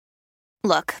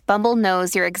Look, Bumble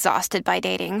knows you're exhausted by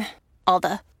dating. All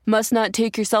the must not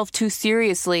take yourself too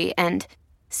seriously and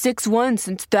 6'1"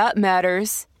 since that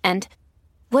matters. And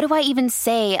what do I even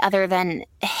say other than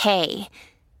hey?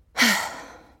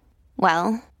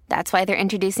 Well, that's why they're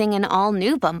introducing an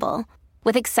all-new Bumble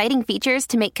with exciting features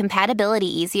to make compatibility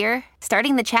easier,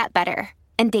 starting the chat better,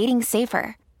 and dating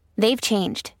safer. They've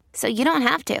changed, so you don't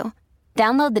have to.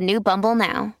 Download the new Bumble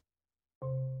now.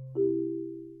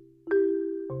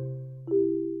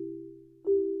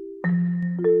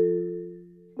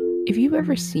 If you've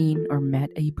ever seen or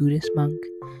met a Buddhist monk,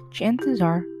 chances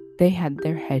are they had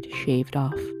their head shaved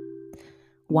off.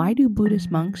 Why do Buddhist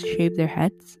monks shave their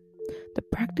heads? The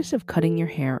practice of cutting your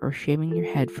hair or shaving your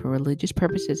head for religious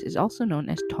purposes is also known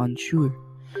as tonsure.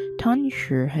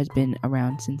 Tonsure has been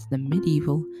around since the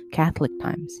medieval Catholic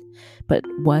times, but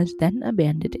was then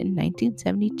abandoned in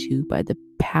 1972 by the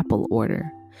Papal Order.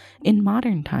 In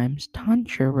modern times,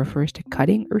 tonsure refers to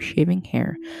cutting or shaving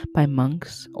hair by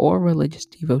monks or religious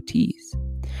devotees.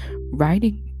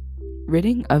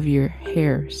 Ridding of your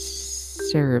hair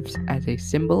serves as a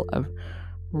symbol of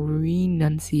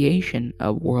renunciation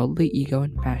of worldly ego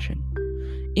and passion.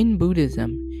 In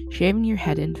Buddhism, shaving your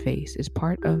head and face is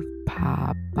part of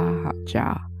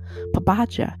papaja.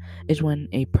 Papaja is when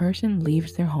a person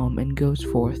leaves their home and goes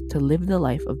forth to live the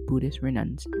life of Buddhist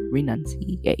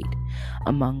renunciate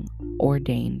among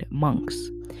ordained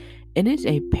monks. It is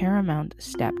a paramount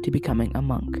step to becoming a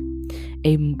monk.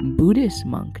 A Buddhist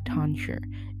monk tonsure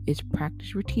is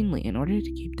practiced routinely in order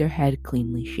to keep their head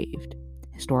cleanly shaved.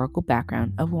 Historical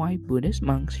background of why Buddhist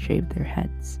monks shave their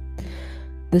heads.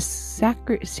 The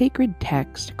sacred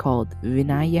text called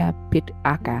Vinaya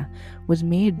Pitaka was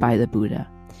made by the Buddha.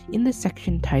 In the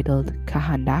section titled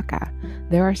Kahandaka,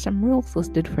 there are some rules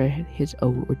listed for his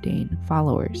ordained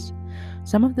followers.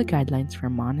 Some of the guidelines for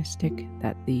monastic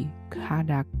that the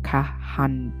Kahandaka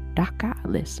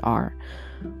lists are: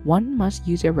 1 must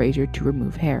use a razor to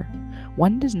remove hair.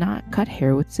 1 does not cut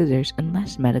hair with scissors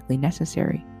unless medically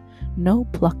necessary. No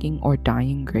plucking or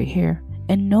dyeing gray hair,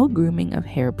 and no grooming of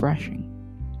hair, brushing,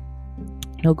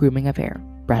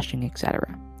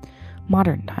 etc.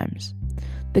 Modern times.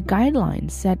 The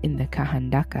guidelines set in the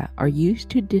Kahandaka are used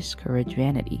to discourage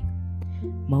vanity.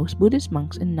 Most Buddhist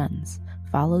monks and nuns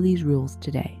follow these rules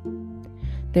today.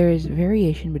 There is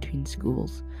variation between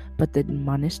schools, but the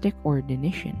monastic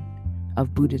ordination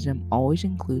of Buddhism always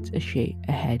includes a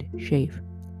head shave.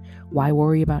 Why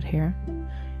worry about hair?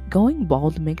 Going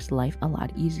bald makes life a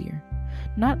lot easier.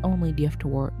 Not only do you have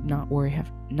to not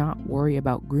worry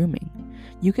about grooming,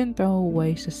 you can throw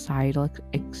away societal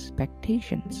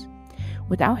expectations.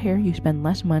 Without hair, you spend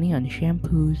less money on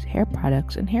shampoos, hair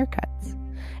products, and haircuts.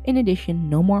 In addition,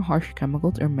 no more harsh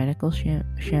chemicals or medical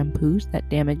shampoos that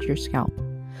damage your scalp.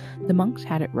 The monks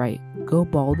had it right. Go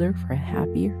balder for a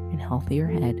happier and healthier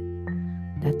head.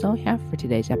 That's all we have for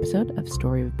today's episode of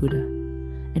Story of Buddha,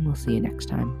 and we'll see you next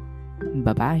time.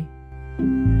 Bye-bye.